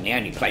 and the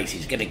only place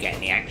he's gonna get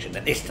any action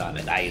at this time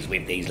of day is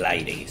with these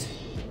ladies.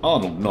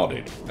 Arnold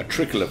nodded, a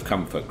trickle of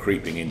comfort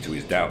creeping into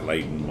his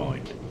doubt-laden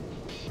mind.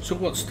 "So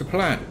what's the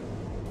plan?"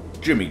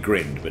 Jimmy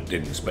grinned but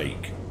didn't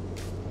speak.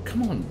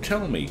 "Come on,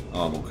 tell me,"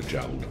 Arnold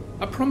cajoled.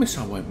 "I promise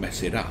I won't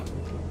mess it up."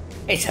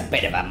 It's a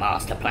bit of a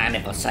master plan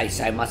if I say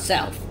so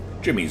myself.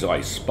 Jimmy's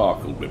eyes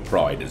sparkled with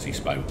pride as he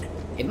spoke.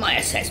 If my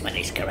assessment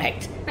is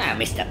correct, our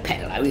Mr.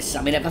 Pedalo is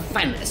something of a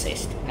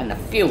fantasist, and the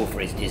fuel for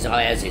his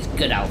desires is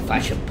good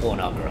old-fashioned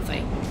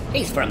pornography.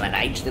 He's from an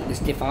age that was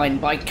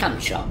defined by cum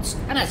shots,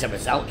 and as a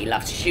result he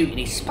loves shooting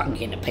his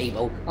spunk into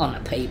people, onto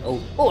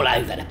people, all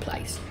over the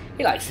place.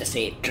 He likes to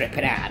see it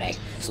dripping out of their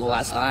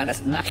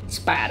swans,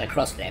 spattered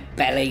across their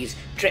bellies,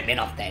 dripping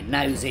off their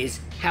noses.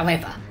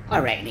 However, I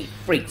reckon he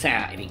freaks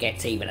out if he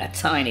gets even a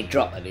tiny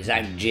drop of his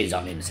own jizz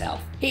on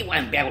himself. He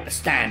won't be able to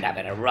stand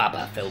having a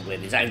rubber filled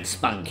with his own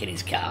spunk in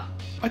his car.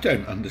 "I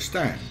don't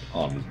understand,"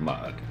 Arnold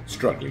muttered,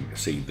 struggling to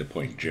see the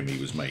point Jimmy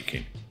was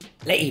making.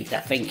 Leave the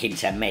thinking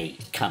to me,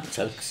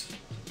 cuntucks.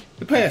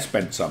 The pair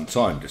spent some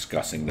time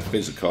discussing the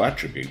physical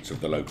attributes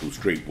of the local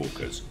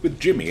streetwalkers, with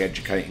Jimmy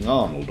educating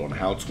Arnold on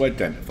how to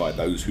identify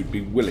those who'd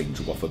be willing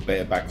to offer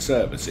bareback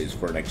services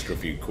for an extra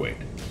few quid.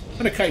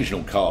 An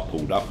occasional car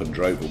pulled up and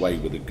drove away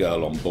with a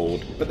girl on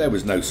board, but there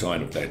was no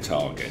sign of their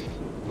target.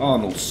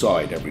 Arnold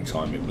sighed every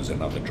time it was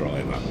another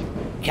driver.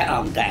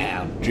 Calm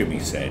down, Jimmy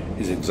said,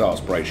 his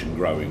exasperation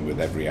growing with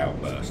every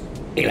outburst.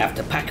 He'll have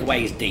to pack away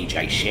his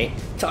DJ shit,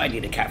 tidy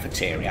the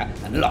cafeteria,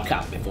 and lock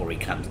up before he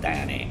comes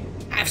down here.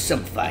 Have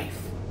some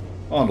faith.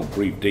 Arnold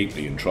breathed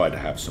deeply and tried to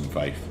have some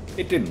faith.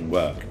 It didn't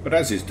work, but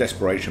as his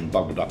desperation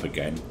bubbled up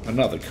again,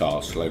 another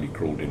car slowly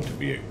crawled into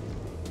view.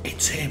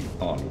 "It's him,"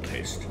 Arnold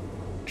hissed.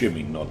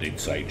 Jimmy nodded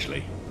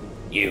sagely.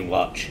 You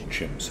watch,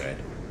 Chimp said.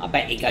 I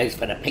bet he goes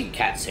for the pink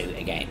catsuit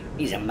again.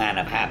 He's a man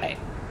of habit.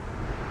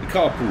 The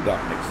car pulled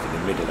up next to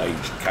the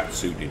middle-aged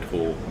cat-suited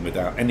whore, and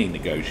without any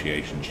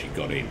negotiation she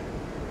got in.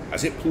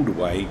 As it pulled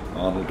away,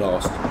 Arnold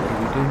asked,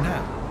 "What do we do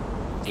now?"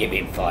 Give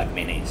him 5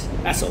 minutes.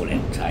 That's all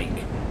it'll take.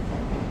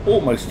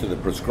 Almost to the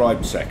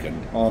prescribed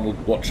second,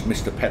 Arnold watched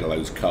Mr.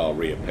 Pedalo's car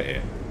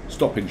reappear.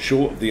 Stopping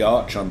short of the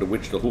arch under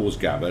which the whores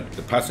gathered,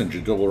 the passenger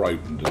door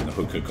opened and the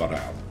hooker got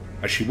out.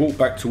 As she walked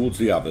back towards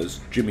the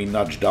others, Jimmy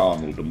nudged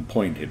Arnold and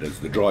pointed as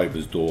the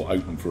driver's door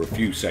opened for a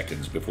few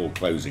seconds before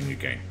closing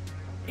again.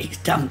 He's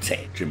dumped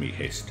it, Jimmy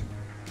hissed.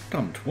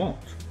 Dumped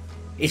what?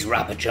 His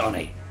rubber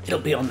Johnny. It'll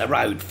be on the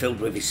road filled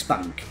with his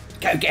spunk.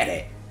 Go get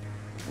it.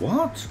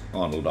 What?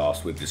 Arnold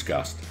asked with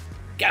disgust.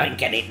 Go and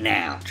get it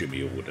now,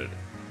 Jimmy ordered.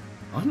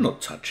 I'm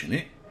not touching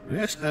it.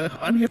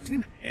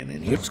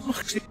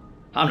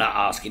 I'm not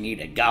asking you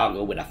to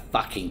gargle with the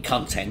fucking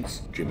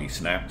contents, Jimmy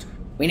snapped.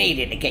 We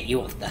needed to get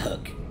you off the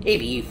hook.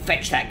 Either you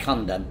fetch that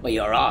condom, or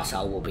your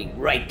arsehole will be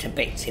raped to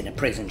bits in the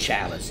prison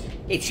showers.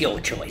 It's your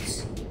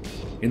choice.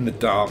 In the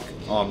dark,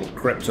 Arnold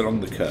crept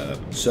along the curb,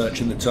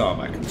 searching the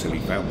tarmac until he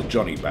found the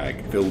Johnny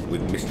bag filled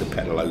with Mr.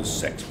 Pedalo's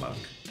sex mug.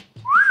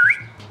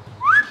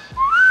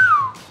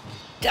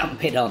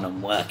 Dump it on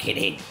and work it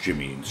in,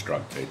 Jimmy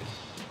instructed.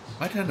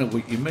 I don't know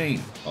what you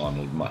mean,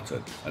 Arnold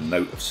muttered, a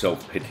note of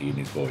self-pity in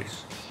his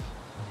voice.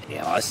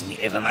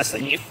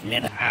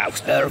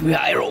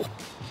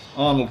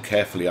 Arnold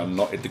carefully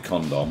unknotted the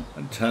condom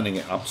and turning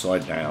it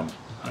upside down,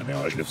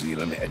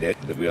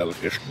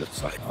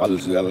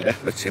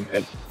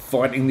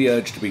 fighting the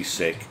urge to be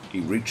sick, he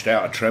reached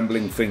out a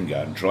trembling finger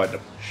and tried to...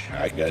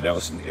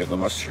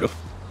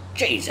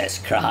 Jesus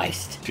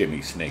Christ,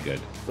 Jimmy sniggered.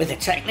 With a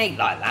technique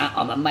like that,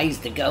 I'm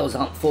amazed the girls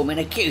aren't forming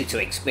a queue to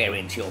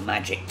experience your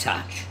magic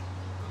touch.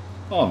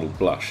 Arnold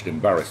blushed,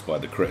 embarrassed by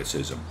the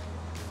criticism.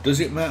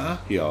 Does it matter?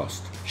 He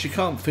asked. She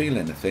can't feel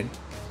anything.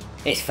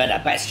 It's for the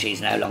best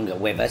she's no longer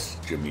with us,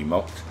 Jimmy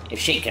mocked. If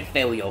she could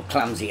feel your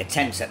clumsy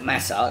attempts at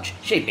massage,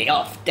 she'd be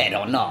off, dead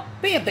or not.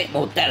 Be a bit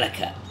more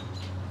delicate.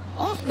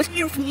 Oh, was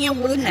here from the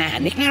old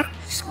nanny here.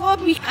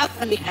 So we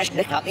have the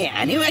hashtag up the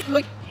anyway.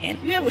 And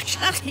we were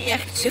just the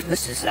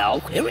activists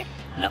out here.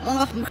 And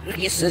I'm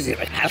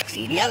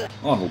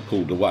Arnold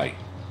pulled away.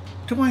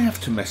 Do I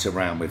have to mess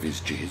around with his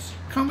jizz?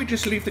 Can't we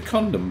just leave the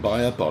condom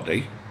by her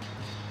body?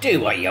 Do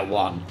what you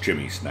want,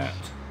 Jimmy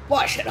snapped.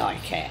 Why should I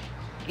care?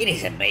 It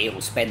isn't me who'll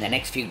spend the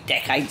next few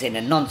decades in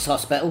a nonce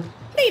hospital.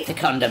 Leave the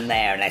condom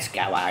there and let's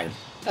go home.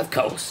 Of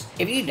course,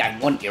 if you don't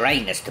want your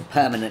anus to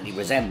permanently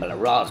resemble a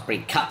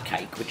raspberry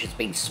cupcake which has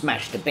been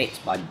smashed to bits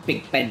by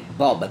Big Ben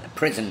Bob at the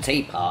prison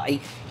tea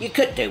party, you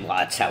could do what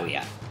I tell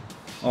you.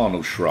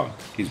 Arnold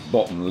shrugged, his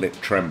bottom lip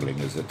trembling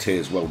as the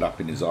tears welled up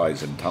in his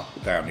eyes and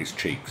tumbled down his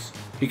cheeks.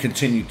 He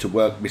continued to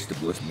work Mr.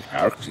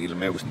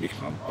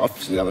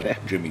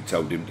 Jimmy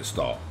told him to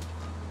stop.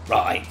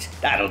 Right,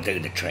 that'll do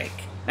the trick.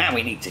 Now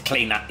we need to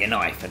clean up your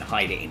knife and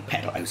hide it in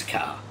Pedalo's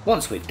car.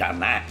 Once we've done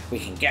that, we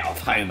can get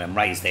off home and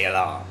raise the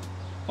alarm.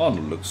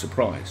 Arnold looked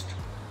surprised.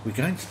 We're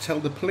going to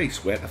tell the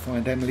police where to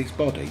find Emily's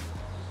body?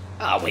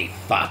 Are we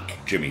fuck?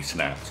 Jimmy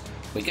snapped.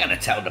 We're going to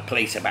tell the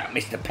police about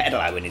Mr.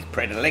 Pedalo and his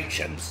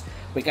predilections.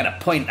 We're going to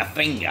point a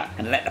finger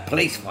and let the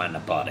police find the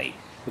body.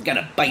 We're going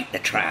to bait the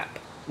trap.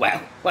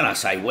 Well, when I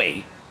say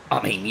we,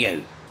 I mean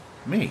you.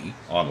 Me?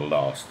 Arnold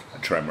asked, a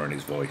tremor in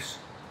his voice.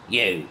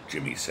 You,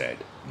 Jimmy said,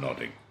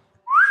 nodding.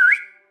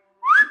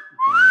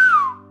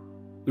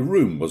 The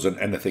room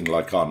wasn't anything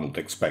like Arnold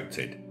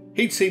expected.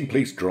 He'd seen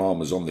police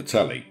dramas on the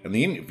telly, and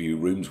the interview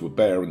rooms were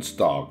bare and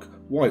stark,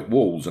 white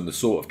walls and the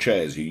sort of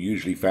chairs you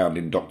usually found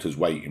in doctors'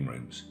 waiting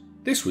rooms.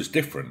 This was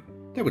different.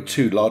 There were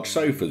 2 large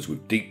sofas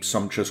with deep,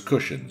 sumptuous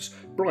cushions,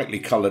 brightly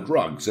coloured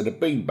rugs, and a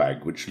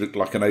beanbag which looked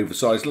like an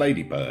oversized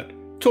ladybird.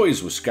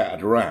 Toys were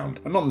scattered around,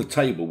 and on the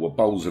table were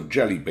bowls of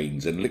jelly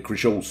beans and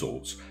licorice all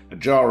sorts, a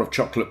jar of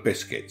chocolate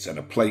biscuits, and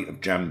a plate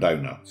of jam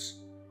donuts.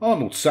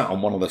 Arnold sat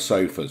on one of the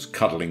sofas,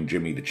 cuddling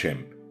Jimmy the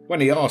Chimp. When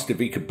he asked if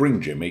he could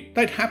bring Jimmy,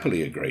 they'd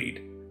happily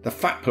agreed. The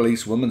fat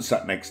policewoman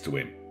sat next to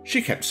him.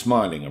 She kept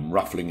smiling and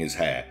ruffling his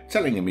hair,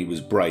 telling him he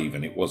was brave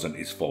and it wasn't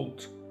his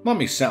fault.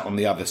 Mummy sat on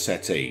the other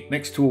settee,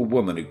 next to a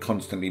woman who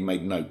constantly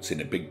made notes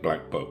in a big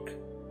black book.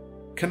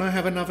 Can I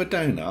have another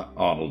donut?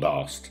 Arnold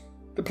asked.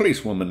 The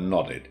policewoman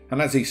nodded, and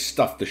as he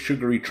stuffed the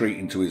sugary treat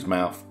into his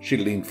mouth, she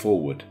leaned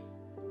forward.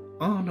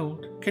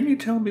 Arnold, can you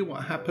tell me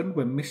what happened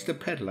when Mr.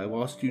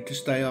 Pedalo asked you to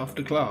stay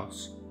after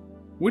class?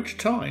 Which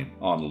time?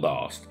 Arnold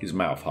asked, his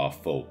mouth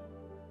half full.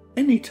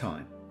 Any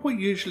time. What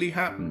usually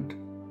happened?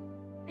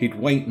 He'd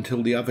wait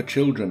until the other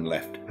children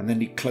left, and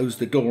then he'd close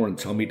the door and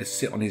tell me to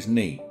sit on his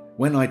knee.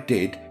 When I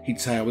did, he'd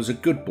say I was a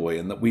good boy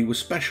and that we were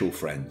special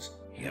friends.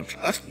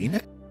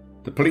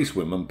 The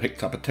policewoman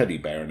picked up a teddy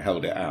bear and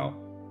held it out.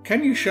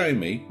 Can you show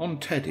me, on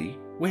Teddy,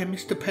 where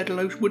Mr.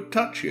 Pedalo would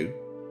touch you?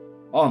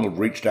 Arnold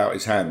reached out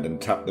his hand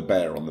and tapped the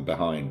bear on the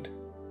behind.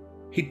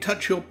 He'd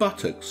touch your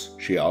buttocks?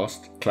 She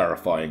asked,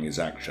 clarifying his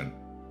action.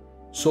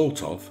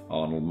 Sort of,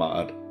 Arnold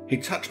muttered. He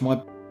touched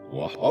my...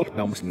 The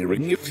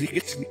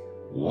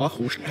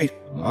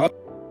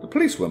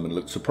policewoman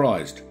looked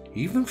surprised.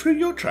 Even through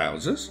your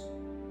trousers?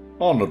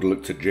 Arnold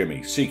looked at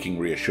Jimmy, seeking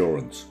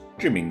reassurance.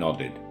 Jimmy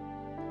nodded.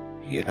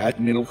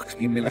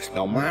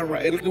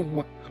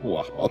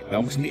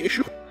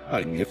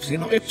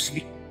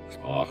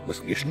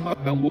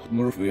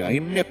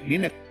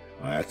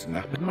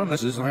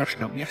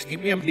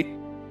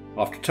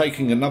 After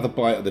taking another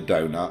bite of the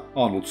donut,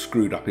 Arnold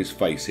screwed up his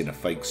face in a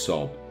fake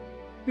sob.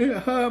 It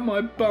hurt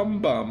my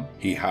bum,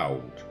 he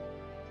howled.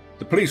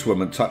 The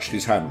policewoman touched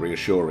his hand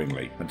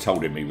reassuringly and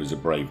told him he was a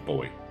brave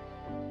boy.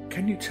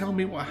 Can you tell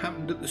me what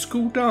happened at the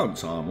school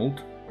dance,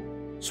 Arnold?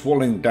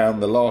 Swallowing down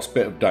the last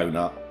bit of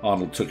donut,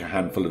 Arnold took a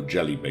handful of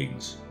jelly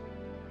beans.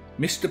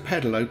 Mr.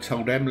 Pedalo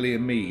told Emily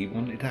and me he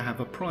wanted to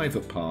have a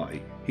private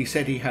party. He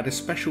said he had a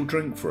special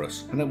drink for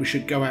us and that we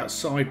should go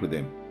outside with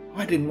him.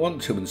 I didn't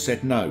want to and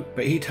said no,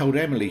 but he told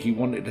Emily he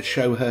wanted to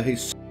show her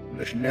his...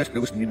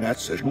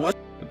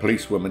 The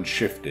policewoman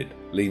shifted,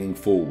 leaning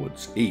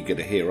forwards, eager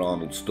to hear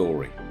Arnold's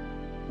story.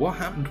 What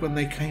happened when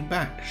they came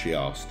back? She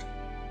asked.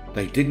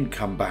 They didn't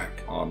come back,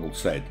 Arnold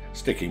said,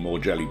 sticking more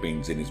jelly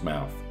beans in his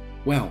mouth.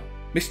 Well,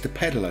 Mr.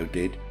 Pedalo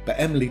did, but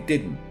Emily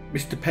didn't.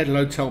 Mr.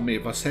 Pedalo told me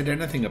if I said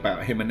anything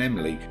about him and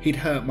Emily, he'd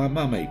hurt my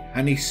mummy,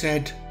 and he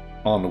said...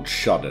 Arnold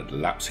shuddered,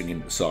 lapsing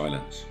into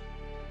silence.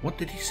 What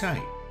did he say?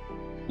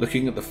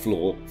 Looking at the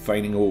floor,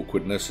 feigning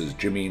awkwardness as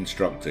Jimmy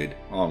instructed,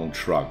 Arnold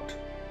shrugged.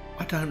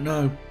 I don't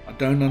know. I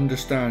don't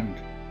understand.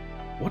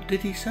 What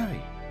did he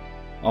say?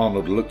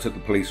 Arnold looked at the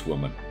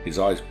policewoman, his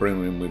eyes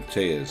brimming with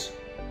tears.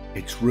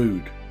 It's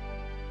rude.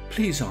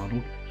 Please,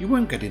 Arnold, you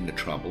won't get into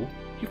trouble.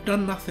 You've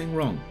done nothing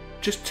wrong.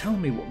 Just tell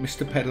me what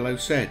Mr. Pedalo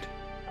said.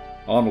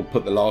 Arnold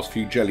put the last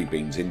few jelly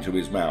beans into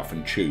his mouth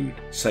and chewed,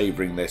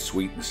 savouring their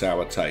sweet and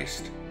sour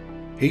taste.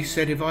 He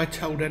said if I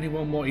told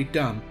anyone what he'd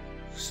done,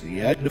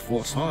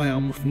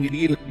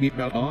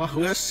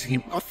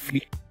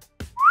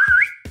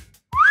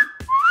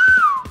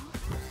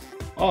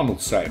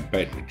 Arnold sat in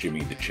bed with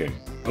Jimmy the Chimp.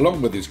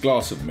 Along with his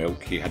glass of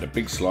milk, he had a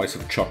big slice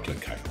of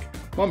chocolate cake.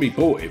 Mummy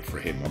bought it for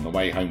him on the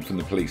way home from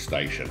the police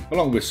station,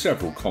 along with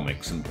several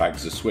comics and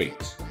bags of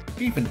sweets.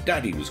 Even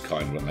Daddy was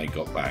kind when they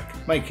got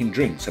back, making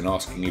drinks and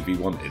asking if he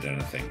wanted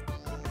anything.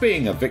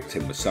 Being a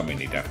victim was something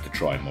he'd have to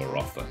try more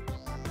often.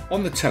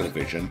 On the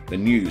television, the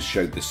news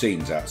showed the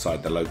scenes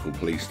outside the local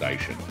police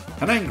station.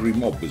 An angry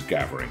mob was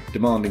gathering,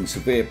 demanding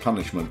severe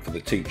punishment for the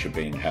teacher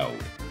being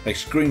held. They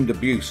screamed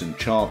abuse and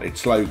chanted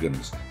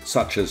slogans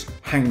such as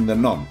 "Hang the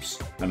nonce"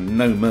 and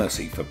 "No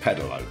mercy for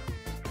Pedalo."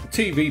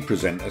 The TV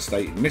presenter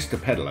stated Mr.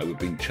 Pedalo had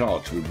been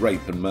charged with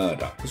rape and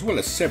murder, as well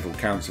as several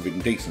counts of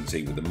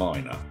indecency with a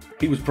minor.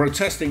 He was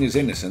protesting his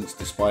innocence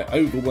despite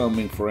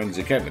overwhelming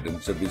forensic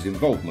evidence of his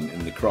involvement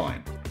in the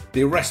crime.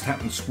 The arrest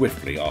happened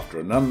swiftly after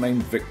an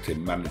unnamed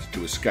victim managed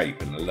to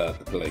escape and alert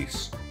the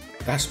police.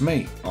 "That's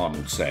me,"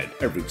 Arnold said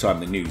every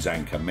time the news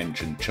anchor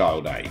mentioned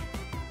Child A.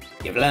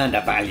 "You've learned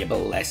a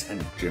valuable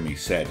lesson," Jimmy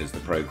said as the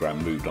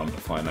programme moved on to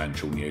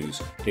financial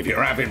news. "If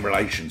you're having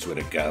relations with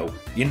a girl,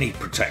 you need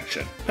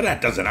protection. But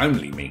that doesn't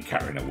only mean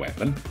carrying a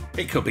weapon.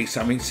 It could be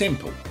something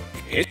simple.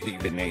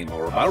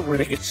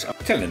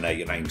 Telling her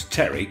your name's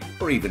Terry,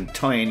 or even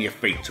tying your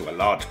feet to a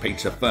large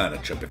piece of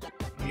furniture.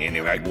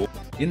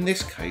 In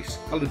this case,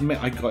 I'll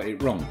admit I got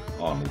it wrong,"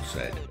 Arnold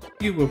said.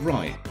 "You were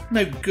right.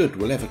 No good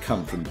will ever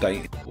come from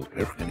dating."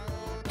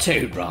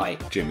 "Too right,"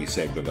 Jimmy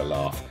said with a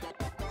laugh.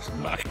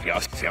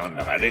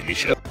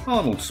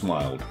 Arnold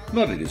smiled,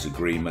 nodded his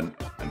agreement,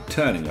 and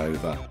turning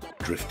over,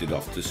 drifted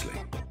off to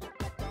sleep.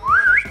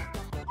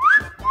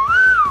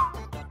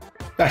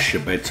 That's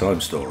your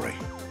bedtime story.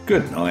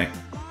 Good night.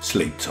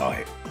 Sleep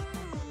tight.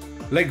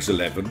 Legs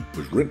 11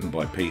 was written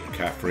by Peter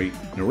Caffrey,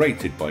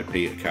 narrated by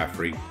Peter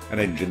Caffrey, and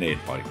engineered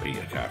by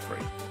Peter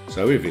Caffrey.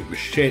 So if it was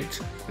shit,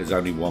 there's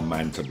only one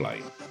man to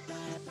blame.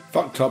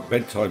 F-ed Up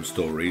Bedtime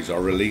Stories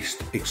are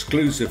released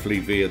exclusively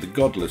via the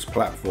Godless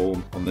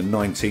platform on the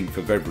 19th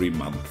of every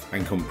month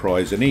and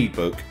comprise an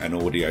ebook and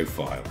audio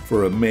file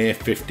for a mere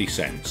 50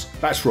 cents.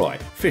 That's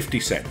right, 50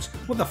 cents.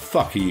 What the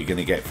fuck are you going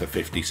to get for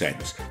 50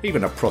 cents?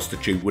 Even a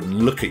prostitute wouldn't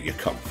look at your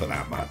cock for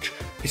that much.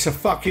 It's a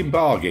fucking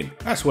bargain.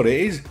 That's what it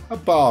is, a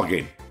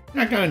bargain.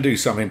 Now go and do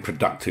something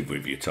productive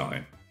with your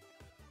time.